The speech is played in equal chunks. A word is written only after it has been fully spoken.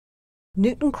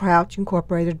Newton Crouch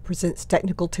Incorporated presents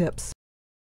technical tips.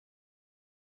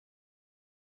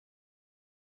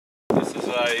 This is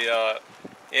a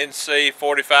NC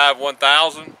 45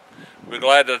 1000. We're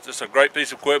glad that it's a great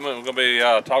piece of equipment. We're going to be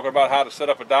talking about how to set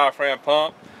up a diaphragm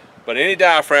pump. But any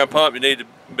diaphragm pump, you need to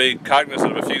be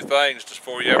cognizant of a few things just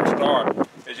before you ever start.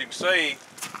 As you can see,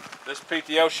 this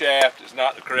PTO shaft is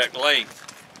not the correct length.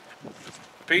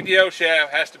 The PTO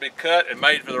shaft has to be cut and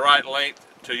made for the right length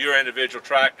to your individual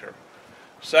tractor.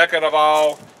 Second of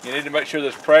all, you need to make sure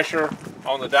there's pressure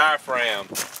on the diaphragm,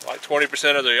 like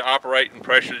 20% of the operating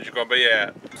pressure that you're going to be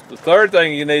at. The third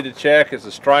thing you need to check is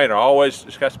the strainer. Always,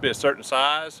 it has to be a certain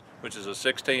size, which is a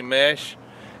 16 mesh,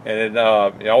 and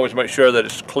you always make sure that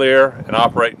it's clear and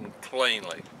operating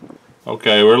cleanly.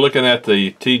 Okay, we're looking at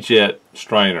the TeeJet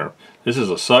strainer. This is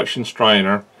a suction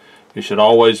strainer. You should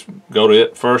always go to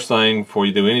it first thing before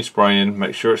you do any spraying.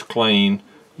 Make sure it's clean.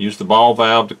 Use the ball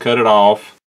valve to cut it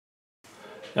off.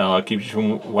 Keeps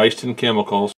you from wasting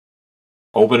chemicals.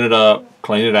 Open it up,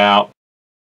 clean it out,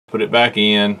 put it back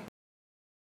in.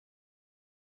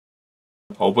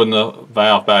 Open the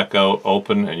valve back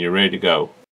open, and you're ready to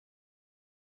go.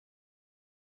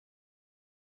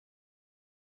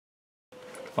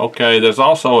 Okay, there's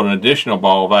also an additional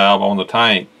ball valve on the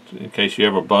tank in case you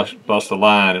ever bust a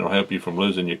line. It'll help you from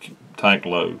losing your tank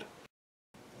load.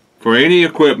 For any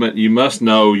equipment, you must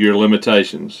know your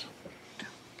limitations.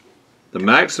 The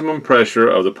maximum pressure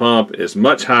of the pump is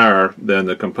much higher than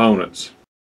the components.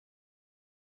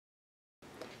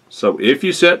 So if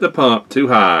you set the pump too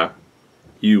high,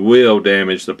 you will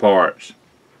damage the parts.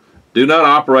 Do not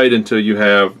operate until you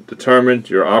have determined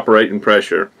your operating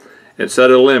pressure and set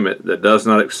a limit that does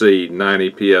not exceed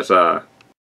 90 psi.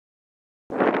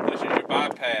 This is your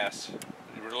bypass,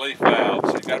 your relief valve,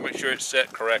 so you got to make sure it's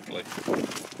set correctly.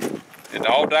 And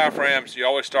all diaphragms, you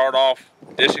always start off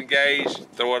disengage,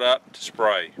 throw it up to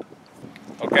spray.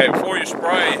 Okay, before you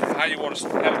spray, how you want to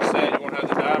have it set? You want to have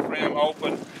the diaphragm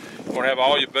open, you want to have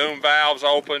all your boom valves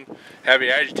open, have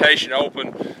your agitation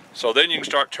open, so then you can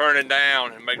start turning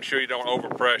down and make sure you don't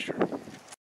overpressure.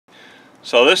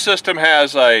 So this system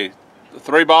has a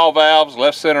 3 ball valves,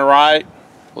 left, center, right,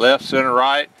 left, center,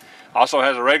 right. Also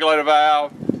has a regulator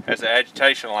valve, has an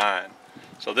agitation line.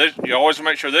 So this, you always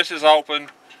make sure this is open.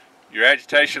 Your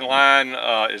agitation line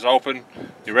is open,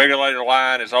 your regulator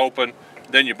line is open,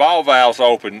 then your ball valve's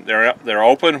open. They're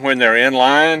open when they're in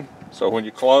line, so when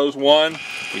you close one, you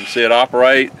can see it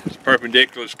operate, it's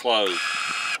perpendicular, it's closed.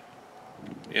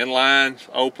 In line,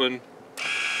 open,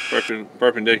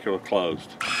 perpendicular, closed.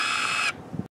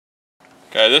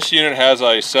 Okay, this unit has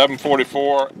a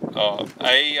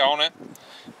 744A on it,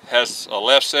 has a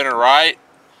left, center, right,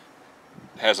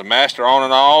 has a master on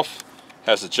and off,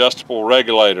 has adjustable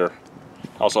regulator.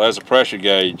 Also has a pressure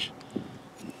gauge.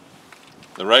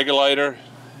 The regulator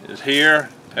is here,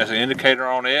 has an indicator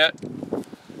on it.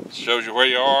 Shows you where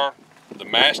you are. The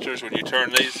masters, when you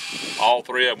turn these, all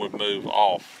 3 of them would move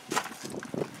off.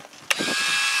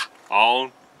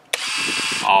 On,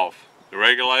 off. The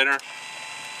regulator,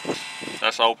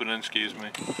 that's opening, excuse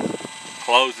me.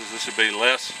 Closes, this would be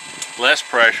less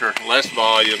pressure, less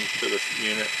volume to the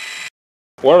unit.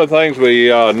 One of the things we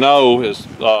know is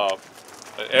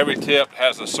every tip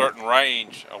has a certain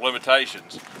range of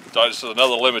limitations. So this is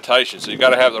another limitation, so you got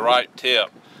to have the right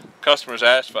tip. Customers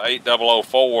ask for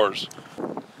 8004s.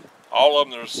 All of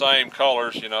them are the same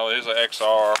colors, you know, there's an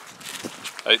XR.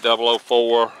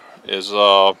 8004 is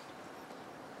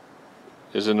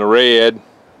in the red.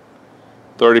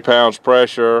 30 pounds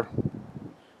pressure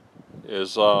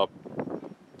is for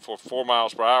 4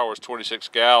 miles per hour is 26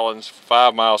 gallons,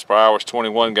 5 miles per hour is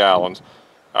 21 gallons.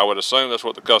 I would assume that's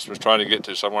what the customer's trying to get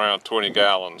to, somewhere around 20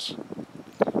 gallons.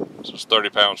 So it's 30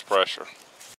 pounds pressure.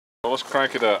 Well, let's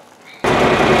crank it up.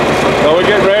 So we're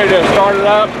getting ready to start it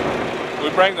up. We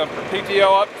bring the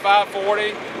PTO up to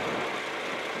 540.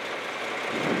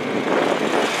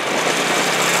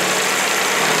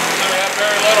 So we have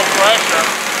very little pressure.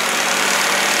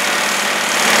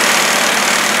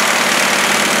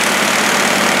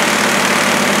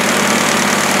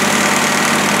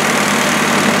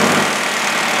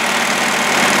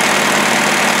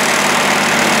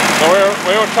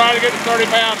 We were trying to get to 30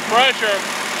 pounds pressure.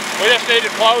 We just need to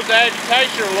close the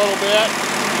agitation a little bit.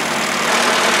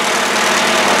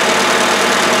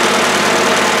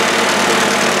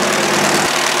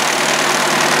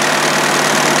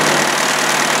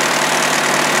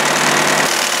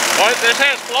 Well, this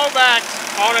has flowbacks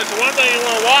on it, so one thing you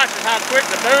want to watch is how quick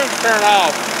the booms turn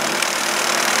off.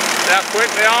 See how quick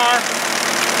they are?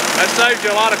 That saves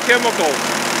you a lot of chemicals.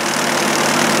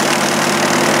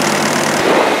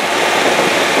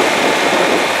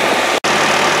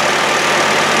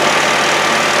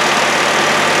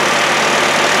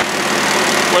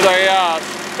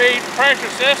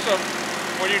 pressure system,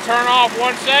 when you turn off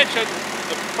one section,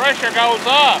 the pressure goes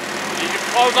up. You can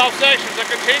close off sections that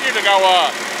continue to go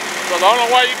up. So the only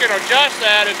way you can adjust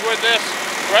that is with this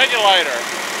regulator.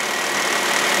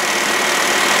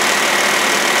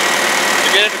 To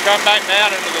get it to come back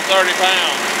down into the 30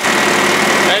 pounds.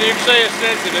 And you can see it's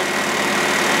sensitive.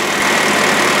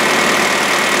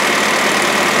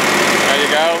 There you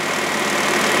go.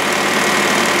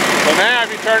 So now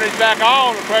if you turn these back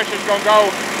on, the pressure's going to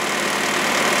go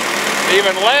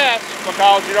even less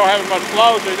because you don't have as much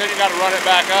flow, so then you got to run it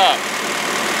back up.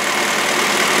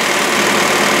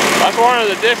 That's one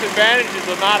of the disadvantages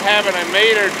of not having a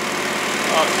metered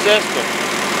system.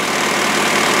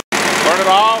 Turn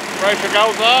it off, pressure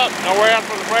goes up, nowhere else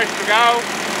for the pressure to go.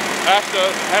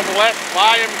 Has less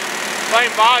volume,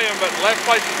 same volume, but less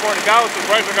places for it to go, so the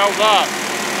pressure goes up.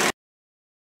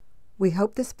 We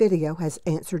hope this video has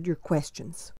answered your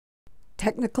questions.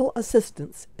 Technical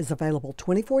assistance is available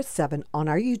 24/7 on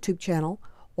our YouTube channel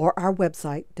or our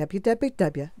website,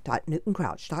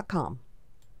 www.newtoncrouch.com.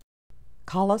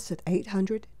 Call us at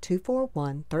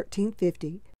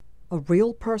 800-241-1350. A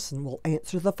real person will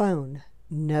answer the phone.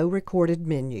 No recorded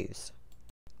menus.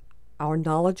 Our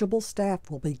knowledgeable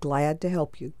staff will be glad to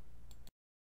help you.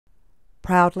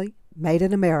 Proudly made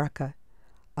in America,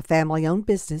 a family-owned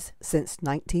business since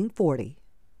 1940,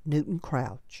 Newton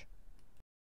Crouch.